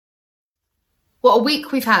What a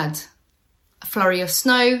week we've had. A flurry of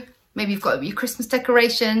snow. Maybe you've got your Christmas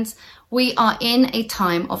decorations. We are in a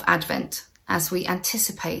time of Advent as we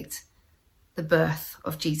anticipate the birth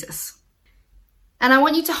of Jesus. And I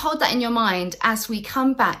want you to hold that in your mind as we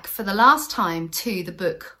come back for the last time to the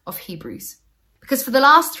book of Hebrews. Because for the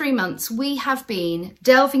last 3 months, we have been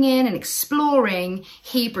delving in and exploring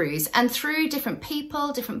Hebrews. And through different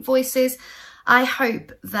people, different voices, I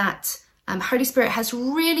hope that Holy Spirit has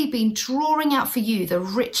really been drawing out for you the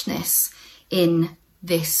richness in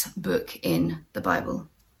this book in the Bible.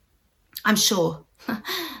 I'm sure,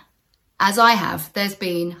 as I have, there's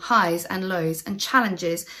been highs and lows and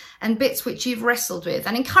challenges and bits which you've wrestled with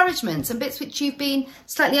and encouragements and bits which you've been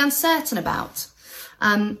slightly uncertain about.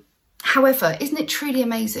 However, isn't it truly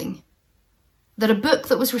amazing that a book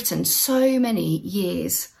that was written so many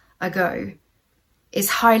years ago is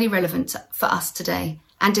highly relevant for us today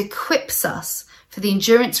and equips us for the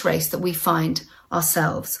endurance race that we find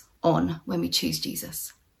ourselves on when we choose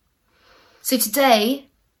Jesus. So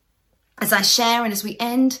today, as I share and as we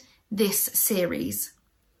end this series,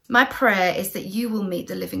 my prayer is that you will meet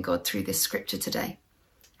the living God through this scripture today,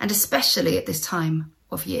 and especially at this time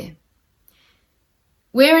of year.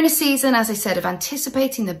 We're in a season, as I said, of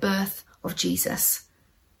anticipating the birth of Jesus,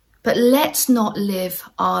 but let's not live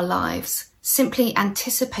our lives simply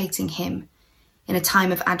anticipating him in a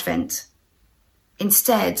time of Advent.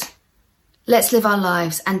 Instead, let's live our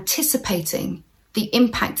lives anticipating the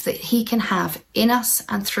impact that he can have in us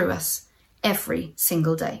and through us every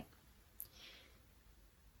single day.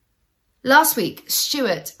 Last week,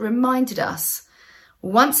 Stuart reminded us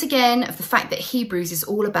once again of the fact that Hebrews is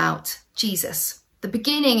all about Jesus. The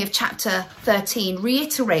beginning of chapter 13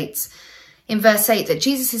 reiterates in verse 8 that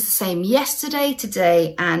Jesus is the same yesterday,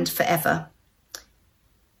 today, and forever.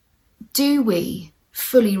 Do we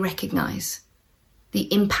fully recognise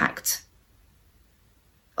the impact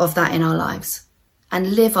of that in our lives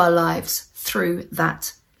and live our lives through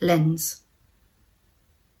that lens?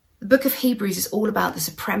 The book of Hebrews is all about the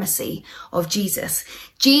supremacy of Jesus.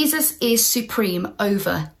 Jesus is supreme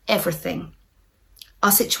over everything.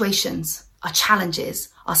 Our situations, our challenges,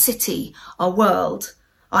 our city, our world,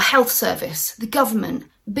 our health service, the government,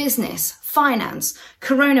 business, finance,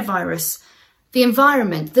 coronavirus, the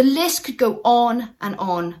environment. The list could go on and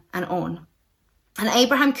on and on. And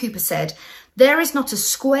Abraham Cooper said, "There is not a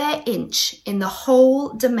square inch in the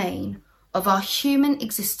whole domain of our human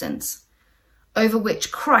existence over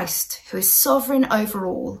which Christ, who is sovereign over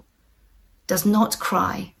all, does not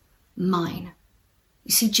cry, 'Mine.'"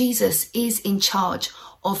 You see, Jesus is in charge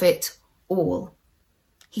of it all.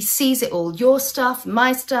 He sees it all, your stuff,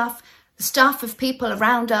 my stuff, the stuff of people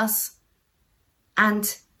around us.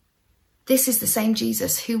 And this is the same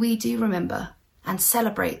Jesus who we do remember and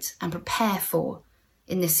celebrate and prepare for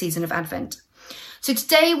in this season of Advent. So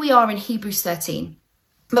today we are in Hebrews 13,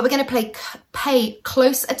 but we're going to pay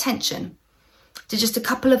close attention to just a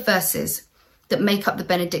couple of verses that make up the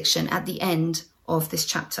benediction at the end of this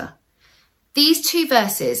chapter. These two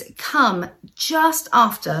verses come just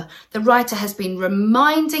after the writer has been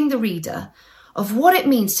reminding the reader of what it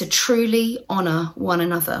means to truly honour one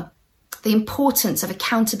another, the importance of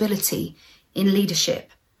accountability in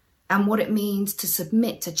leadership, and what it means to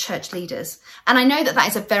submit to church leaders. And I know that that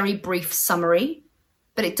is a very brief summary,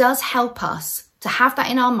 but it does help us to have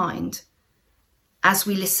that in our mind as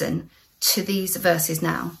we listen to these verses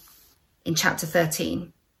now in chapter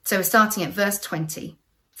 13. So we're starting at verse 20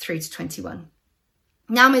 through to 21.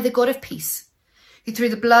 "Now may the God of peace, who through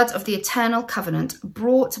the blood of the eternal covenant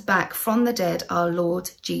brought back from the dead our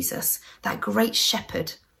Lord Jesus, that great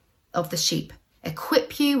shepherd of the sheep,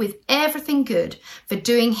 equip you with everything good for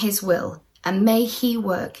doing his will, and may he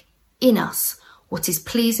work in us what is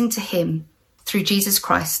pleasing to him through Jesus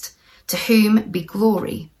Christ, to whom be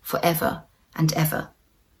glory forever and ever.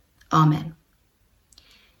 Amen."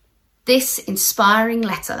 This inspiring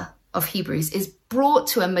letter of Hebrews is brought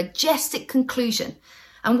to a majestic conclusion.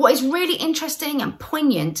 And what is really interesting and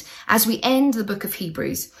poignant as we end the book of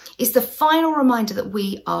Hebrews is the final reminder that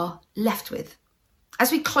we are left with.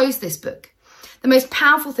 As we close this book, the most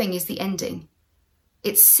powerful thing is the ending.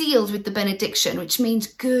 It's sealed with the benediction, which means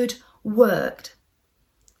good worked.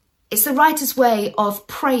 It's the writer's way of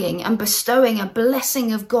praying and bestowing a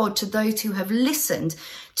blessing of God to those who have listened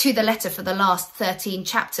to the letter for the last 13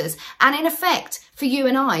 chapters. And in effect, for you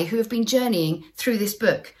and I who have been journeying through this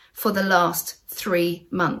book for the last 3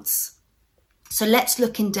 months. So let's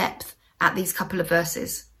look in depth at these couple of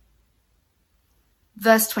verses.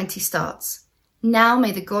 Verse 20 starts, "Now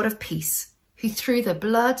may the God of peace, who through the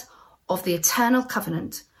blood of the eternal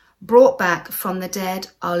covenant brought back from the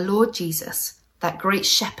dead our Lord Jesus, that great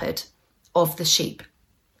shepherd of the sheep.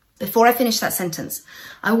 Before I finish that sentence,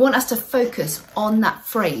 I want us to focus on that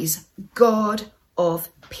phrase, God of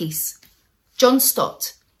peace. John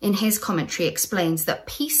Stott, in his commentary, explains that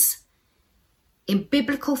peace in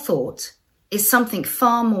biblical thought is something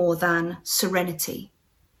far more than serenity.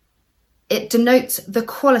 It denotes the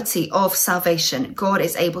quality of salvation God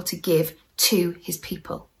is able to give to his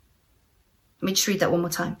people. Let me just read that one more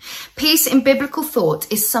time. Peace in biblical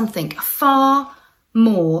thought is something far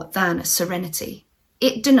more than serenity.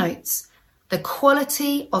 It denotes the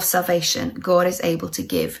quality of salvation God is able to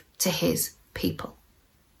give to his people.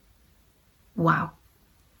 Wow.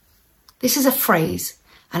 This is a phrase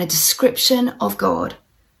and a description of God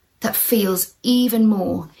that feels even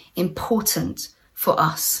more important for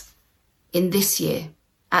us in this year,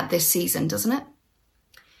 at this season, doesn't it?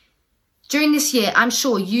 During this year, I'm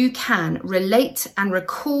sure you can relate and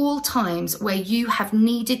recall times where you have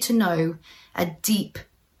needed to know a deep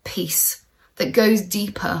peace that goes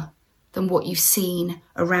deeper than what you've seen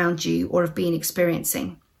around you or have been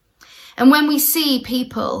experiencing. And when we see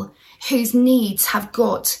people whose needs have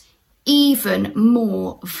got even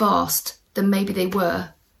more vast than maybe they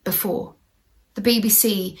were before. The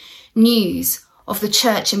BBC news of the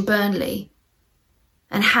church in Burnley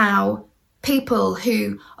and how people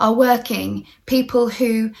who are working, people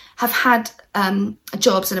who have had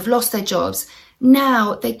jobs and have lost their jobs,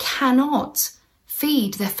 now they cannot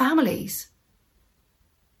feed their families.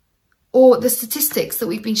 Or the statistics that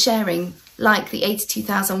we've been sharing, like the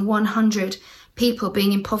 82,100 people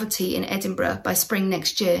being in poverty in Edinburgh by spring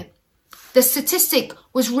next year. The statistic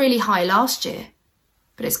was really high last year,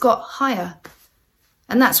 but it's got higher.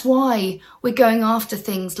 And that's why we're going after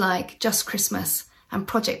things like Just Christmas and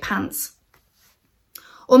Project Pants.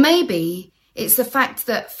 Or maybe it's the fact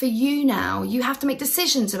that for you now, you have to make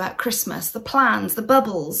decisions about Christmas, the plans, the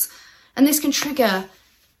bubbles, and this can trigger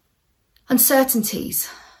uncertainties,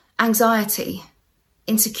 anxiety,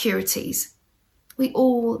 insecurities. We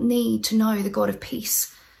all need to know the God of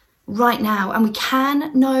peace right now, and we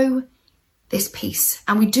can know this peace,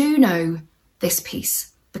 and we do know this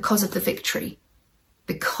peace because of the victory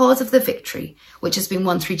which has been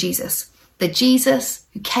won through Jesus, the Jesus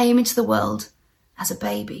who came into the world as a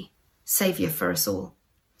baby, saviour for us all.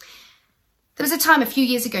 There was a time a few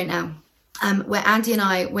years ago now where Andy and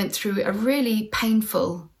I went through a really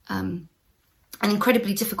painful and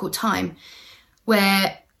incredibly difficult time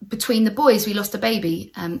where between the boys we lost a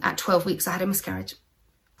baby. At 12 weeks I had a miscarriage,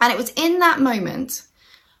 and it was in that moment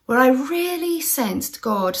where I really sensed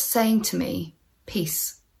God saying to me,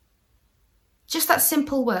 peace. Just that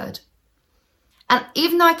simple word. And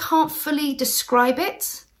even though I can't fully describe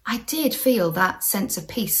it, I did feel that sense of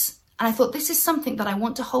peace. And I thought, this is something that I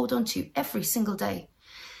want to hold on to every single day.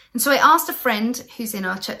 And so I asked a friend who's in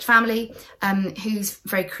our church family, who's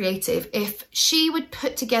very creative, if she would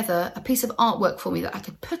put together a piece of artwork for me that I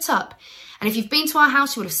could put up. And if you've been to our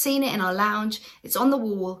house, you would have seen it in our lounge. It's on the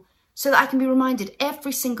wall, so that I can be reminded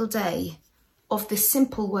every single day of this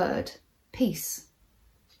simple word, peace.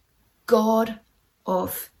 God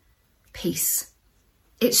of peace.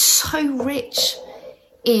 It's so rich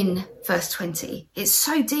in verse 20. It's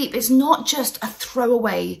so deep. It's not just a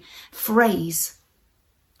throwaway phrase.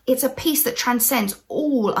 It's a peace that transcends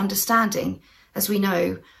all understanding, as we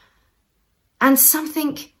know, and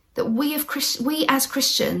something that we as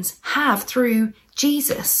Christians have through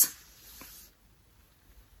Jesus.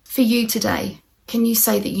 For you today, can you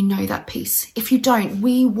say that you know that peace? If you don't,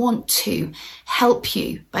 we want to help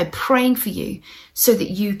you by praying for you so that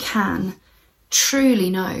you can truly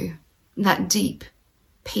know that deep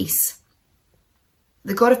peace.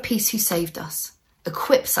 The God of peace who saved us,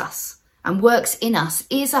 equips us, and works in us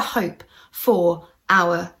is a hope for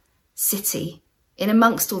our city in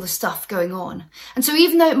amongst all the stuff going on. And so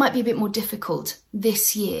even though it might be a bit more difficult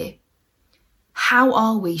this year, how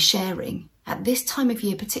are we sharing at this time of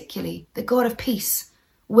year particularly the God of peace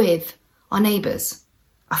with our neighbours,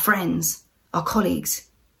 our friends, our colleagues?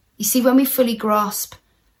 You see, when we fully grasp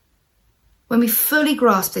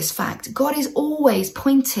this fact, God is always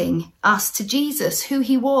pointing us to Jesus, who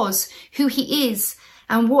he was, who he is,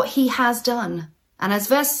 and what he has done. And as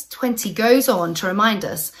verse 20 goes on to remind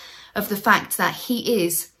us of the fact that he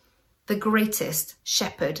is the greatest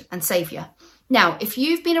shepherd and saviour. Now, if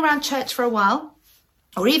you've been around church for a while,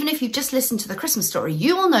 or even if you've just listened to the Christmas story,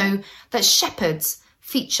 you will know that shepherds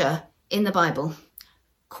feature in the Bible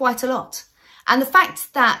quite a lot. And the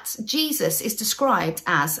fact that Jesus is described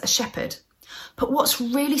as a shepherd. But what's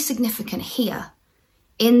really significant here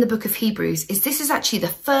in the book of Hebrews is this is actually the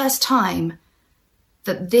first time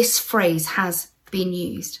that this phrase has been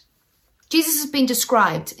used. Jesus has been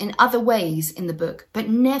described in other ways in the book, but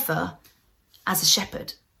never as a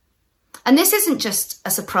shepherd. And this isn't just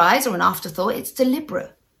a surprise or an afterthought, it's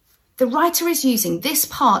deliberate. The writer is using this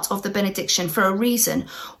part of the benediction for a reason.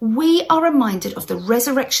 We are reminded of the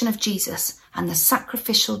resurrection of Jesus and the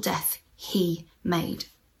sacrificial death he made.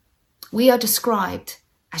 We are described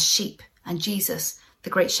as sheep and Jesus, the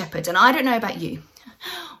great shepherd. And I don't know about you.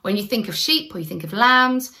 When you think of sheep or you think of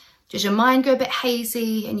lambs, does your mind go a bit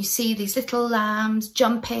hazy and you see these little lambs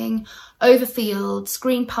jumping over fields,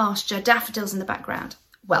 green pasture, daffodils in the background?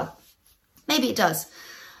 Well, maybe it does.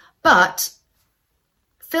 But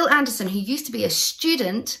Phil Anderson, who used to be a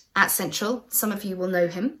student at Central, some of you will know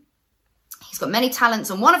him. He's got many talents,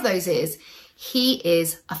 and one of those is he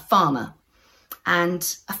is a farmer,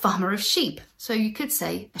 and a farmer of sheep. So you could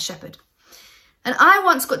say a shepherd. And I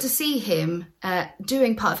once got to see him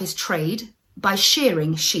doing part of his trade by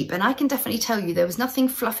shearing sheep. And I can definitely tell you there was nothing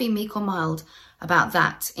fluffy, meek or mild about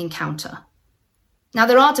that encounter. Now,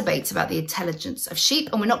 there are debates about the intelligence of sheep,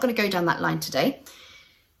 and we're not going to go down that line today.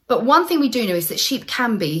 But one thing we do know is that sheep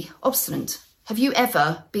can be obstinate. Have you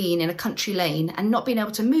ever been in a country lane and not been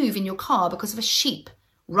able to move in your car because of a sheep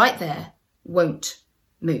right there won't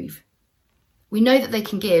move? We know that they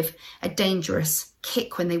can give a dangerous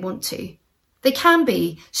kick when they want to. They can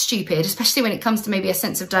be stupid, especially when it comes to maybe a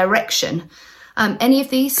sense of direction. Any of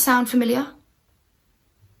these sound familiar?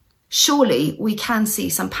 Surely we can see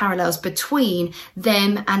some parallels between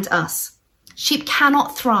them and us. Sheep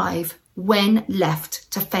cannot thrive when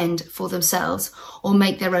left to fend for themselves or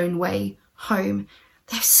make their own way home.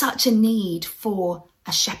 There's such a need for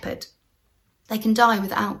a shepherd. They can die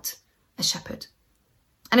without a shepherd.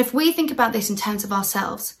 And if we think about this in terms of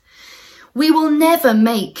ourselves, we will never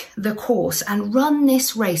make the course and run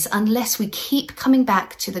this race unless we keep coming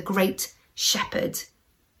back to the great shepherd,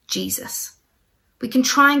 Jesus. We can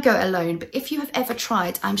try and go alone, but if you have ever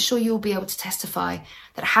tried, I'm sure you'll be able to testify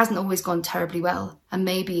that it hasn't always gone terribly well, and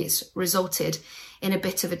maybe it's resulted in a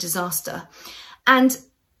bit of a disaster. And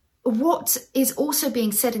what is also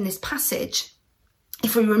being said in this passage,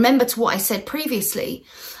 if we remember to what I said previously,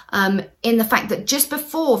 in the fact that just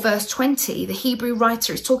before verse 20, the Hebrew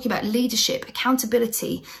writer is talking about leadership,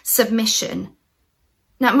 accountability, submission.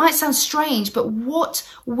 Now, it might sound strange, but what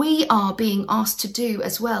we are being asked to do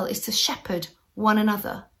as well is to shepherd one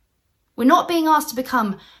another. We're not being asked to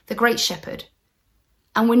become the great shepherd,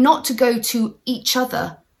 and we're not to go to each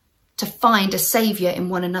other to find a saviour in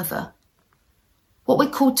one another. What we're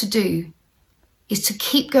called to do is to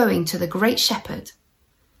keep going to the great shepherd,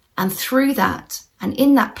 and through that and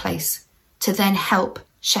in that place to then help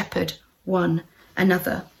shepherd one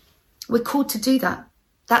another. We're called to do that.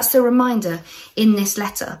 That's the reminder in this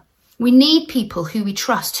letter. We need people who we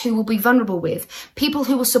trust, who will be vulnerable with, people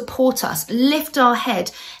who will support us, lift our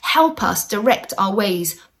head, help us direct our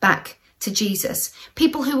ways back to Jesus,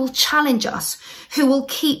 people who will challenge us, who will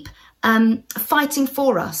keep fighting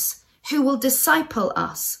for us, who will disciple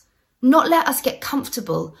us, not let us get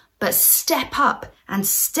comfortable, but step up and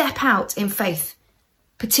step out in faith,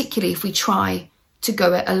 particularly if we try to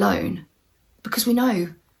go it alone, because we know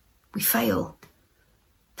we fail.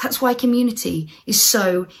 That's why community is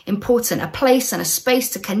so important, a place and a space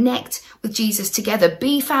to connect with Jesus together,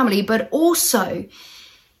 be family, but also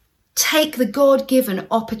take the God-given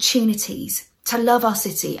opportunities to love our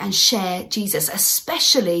city and share Jesus,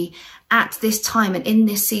 especially at this time and in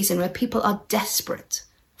this season where people are desperate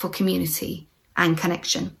for community and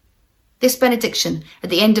connection. This benediction at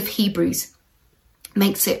the end of Hebrews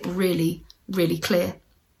makes it really, really clear.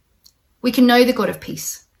 We can know the God of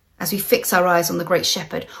peace as we fix our eyes on the great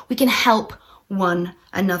shepherd. We can help one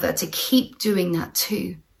another to keep doing that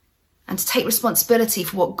too, and to take responsibility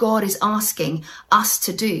for what God is asking us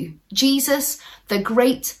to do. Jesus, the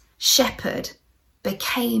great shepherd,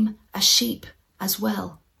 became a sheep as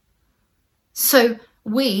well. So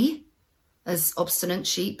we, as obstinate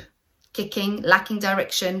sheep, kicking, lacking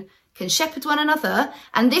direction, can shepherd one another.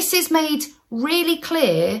 And this is made really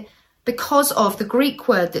clear because of the Greek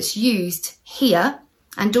word that's used here,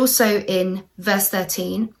 and also in verse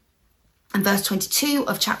 13 and verse 22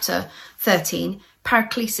 of chapter 13,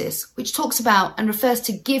 paraklesis, which talks about and refers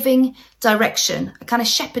to giving direction, a kind of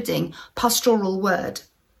shepherding, pastoral word.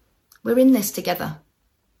 We're in this together.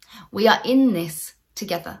 We are in this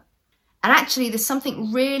together. And actually, there's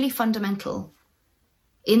something really fundamental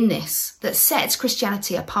in this that sets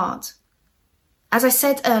Christianity apart. As I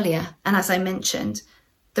said earlier, and as I mentioned,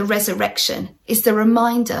 the resurrection is the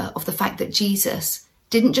reminder of the fact that Jesus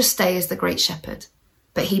didn't just stay as the great shepherd,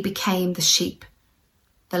 but he became the sheep,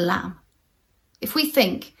 the lamb. If we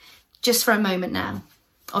think just for a moment now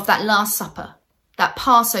of that Last Supper, that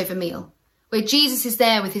Passover meal, where Jesus is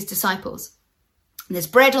there with his disciples, And there's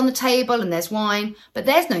bread on the table and there's wine, but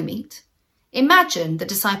there's no meat. Imagine the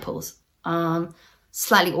disciples,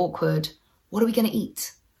 slightly awkward. What are we going to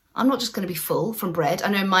eat? I'm not just going to be full from bread. I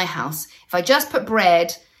know in my house, if I just put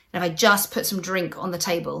bread and if I just put some drink on the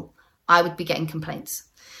table, I would be getting complaints.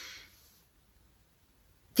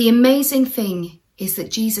 The amazing thing is that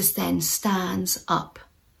Jesus then stands up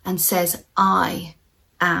and says, I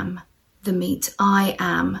am the meat. I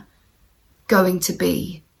am going to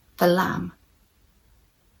be the lamb.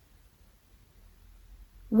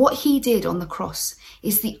 What he did on the cross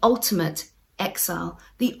is the ultimate exile,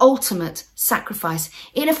 the ultimate sacrifice.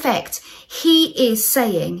 In effect, he is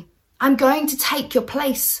saying, I'm going to take your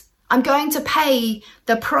place. I'm going to pay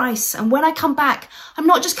the price. And when I come back, I'm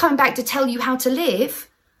not just coming back to tell you how to live.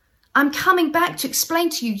 I'm coming back to explain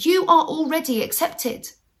to you, you are already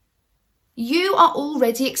accepted. You are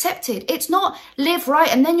already accepted. It's not live right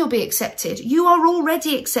and then you'll be accepted. You are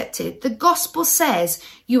already accepted. The gospel says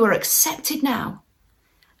you are accepted now.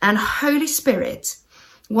 And Holy Spirit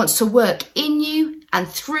wants to work in you and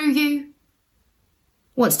through you,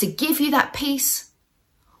 wants to give you that peace,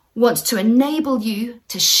 wants to enable you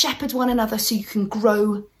to shepherd one another so you can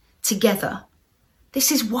grow together.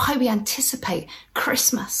 This is why we anticipate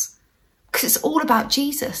Christmas, because it's all about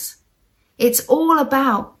Jesus. It's all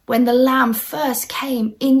about when the Lamb first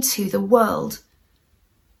came into the world.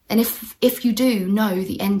 And if you do know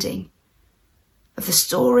the ending of the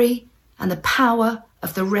story and the power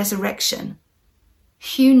of the resurrection,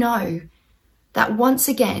 you know that once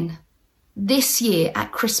again, this year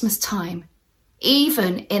at Christmas time,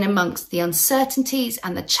 even in amongst the uncertainties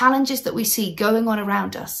and the challenges that we see going on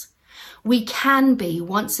around us, we can be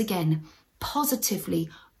once again positively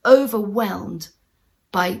overwhelmed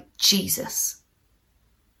by Jesus,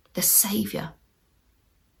 the Saviour.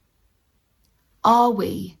 Are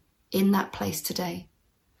we in that place today?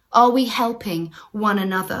 Are we helping one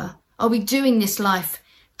another? Are we doing this life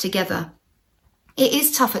together? It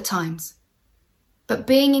is tough at times, but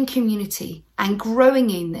being in community and growing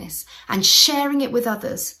in this and sharing it with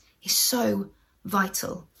others is so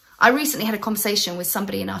vital. I recently had a conversation with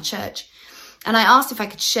somebody in our church, and I asked if I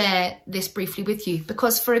could share this briefly with you,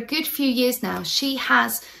 because for a good few years now, she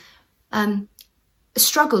has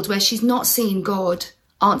struggled where she's not seen God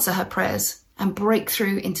answer her prayers and break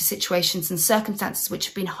through into situations and circumstances which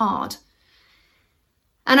have been hard.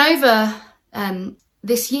 And over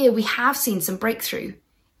this year, we have seen some breakthrough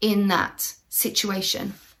in that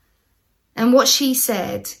situation. And what she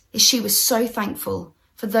said is she was so thankful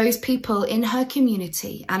for those people in her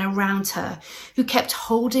community and around her who kept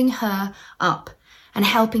holding her up and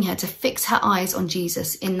helping her to fix her eyes on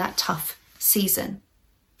Jesus in that tough season.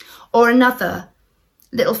 Or another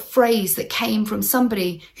little phrase that came from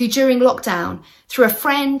somebody who during lockdown, through a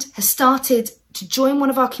friend, has started to join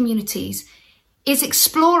one of our communities, is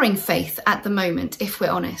exploring faith at the moment, if we're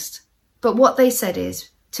honest. But what they said is,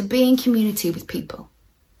 to be in community with people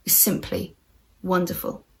is simply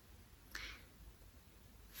wonderful.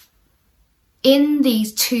 In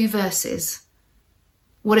these two verses,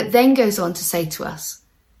 what it then goes on to say to us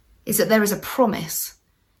is that there is a promise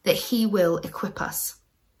that he will equip us.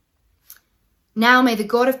 Now may the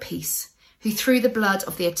God of peace, who through the blood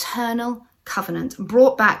of the eternal covenant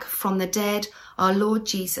brought back from the dead our Lord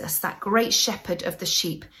Jesus, that great shepherd of the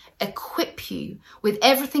sheep, equip you with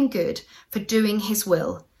everything good for doing his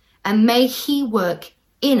will, and may he work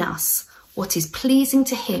in us what is pleasing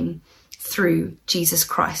to him through Jesus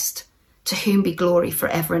Christ, to whom be glory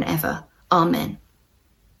forever and ever. Amen.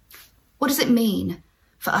 What does it mean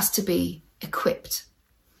for us to be equipped?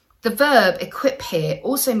 The verb equip here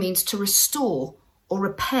also means to restore or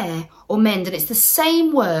repair or mend. And it's the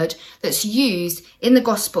same word that's used in the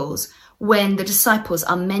Gospels when the disciples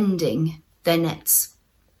are mending their nets.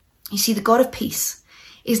 You see, the God of peace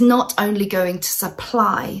is not only going to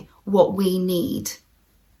supply what we need,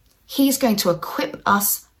 he's going to equip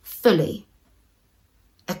us fully.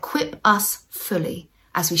 Equip us fully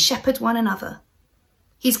as we shepherd one another.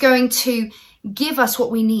 He's going to give us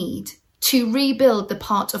what we need to rebuild the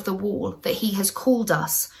part of the wall that he has called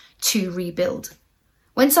us to rebuild.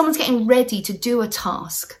 When someone's getting ready to do a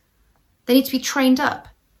task, they need to be trained up,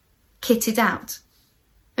 kitted out.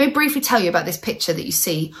 Let me briefly tell you about this picture that you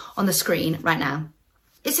see on the screen right now.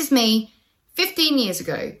 This is me 15 years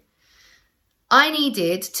ago. I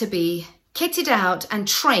needed to be kitted out and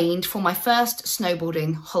trained for my first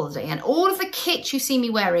snowboarding holiday. And all of the kit you see me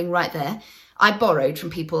wearing right there, I borrowed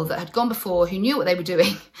from people that had gone before, who knew what they were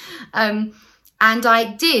doing. And And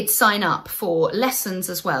I did sign up for lessons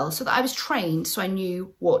as well, so that I was trained, so I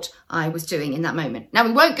knew what I was doing in that moment. Now,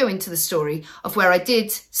 we won't go into the story of where I did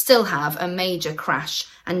still have a major crash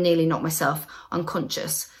and nearly knocked myself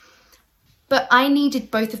unconscious. But I needed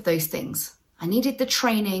both of those things. I needed the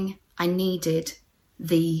training. I needed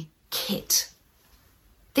the kit.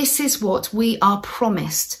 This is what we are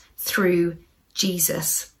promised through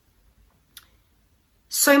Jesus.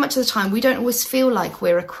 So much of the time, we don't always feel like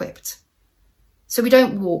we're equipped. So we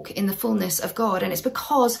don't walk in the fullness of God. And it's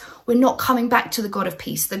because we're not coming back to the God of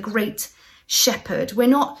peace, the great shepherd. We're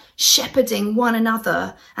not shepherding one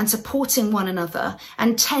another and supporting one another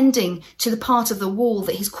and tending to the part of the wall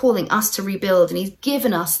that he's calling us to rebuild. And he's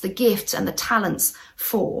given us the gifts and the talents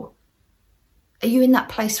for. Are you in that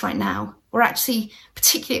place right now? Or actually,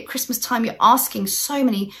 particularly at Christmas time, you're asking so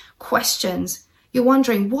many questions. You're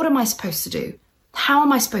wondering, what am I supposed to do? How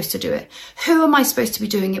am I supposed to do it? Who am I supposed to be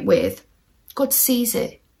doing it with? God sees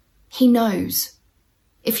it. He knows.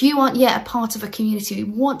 If you aren't yet a part of a community,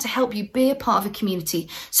 we want to help you be a part of a community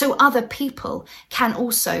so other people can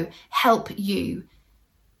also help you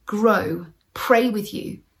grow, pray with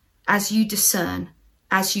you as you discern,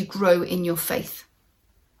 as you grow in your faith.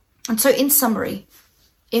 And so in summary,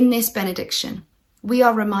 in this benediction, we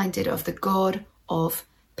are reminded of the God of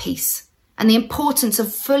peace and the importance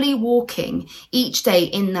of fully walking each day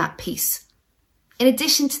in that peace. In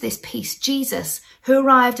addition to this peace, Jesus, who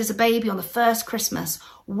arrived as a baby on the first Christmas,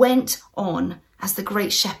 went on as the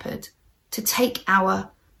great shepherd to take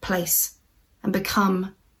our place and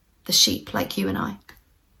become the sheep like you and I.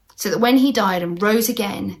 So that when he died and rose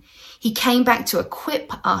again, he came back to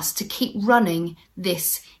equip us to keep running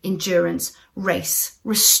this endurance race,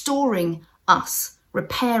 restoring us,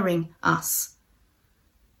 repairing us,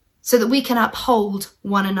 so that we can uphold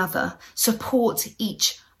one another, support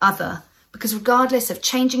each other. Because regardless of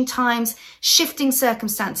changing times, shifting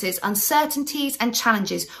circumstances, uncertainties and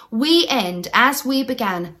challenges, we end as we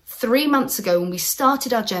began 3 months ago when we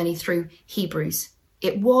started our journey through Hebrews.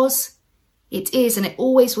 It was, it is, and it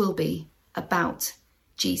always will be about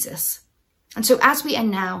Jesus. And so as we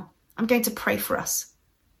end now, I'm going to pray for us.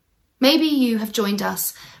 Maybe you have joined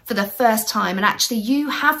us for the first time and actually you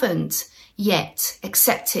haven't yet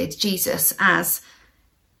accepted Jesus as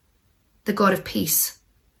the God of peace,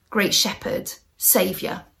 great shepherd,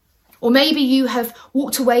 saviour. Or maybe you have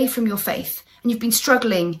walked away from your faith and you've been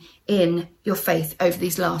struggling in your faith over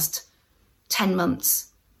these last 10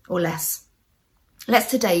 months or less.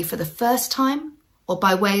 Let's today, for the first time or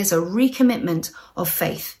by way as a recommitment of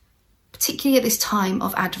faith, particularly at this time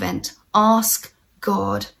of Advent, ask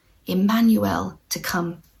God, Emmanuel, to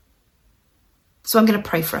come. So I'm going to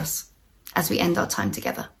pray for us as we end our time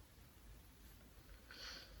together.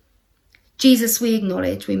 Jesus, we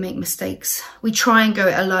acknowledge we make mistakes. We try and go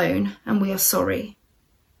it alone and we are sorry.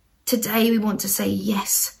 Today we want to say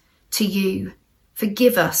yes to you.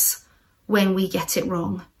 Forgive us when we get it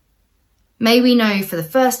wrong. May we know for the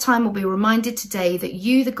first time we'll be reminded today that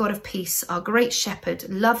you, the God of peace, our great shepherd,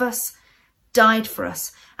 love us, died for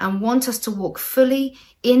us and want us to walk fully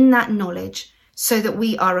in that knowledge so that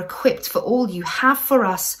we are equipped for all you have for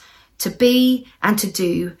us to be and to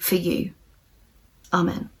do for you.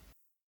 Amen.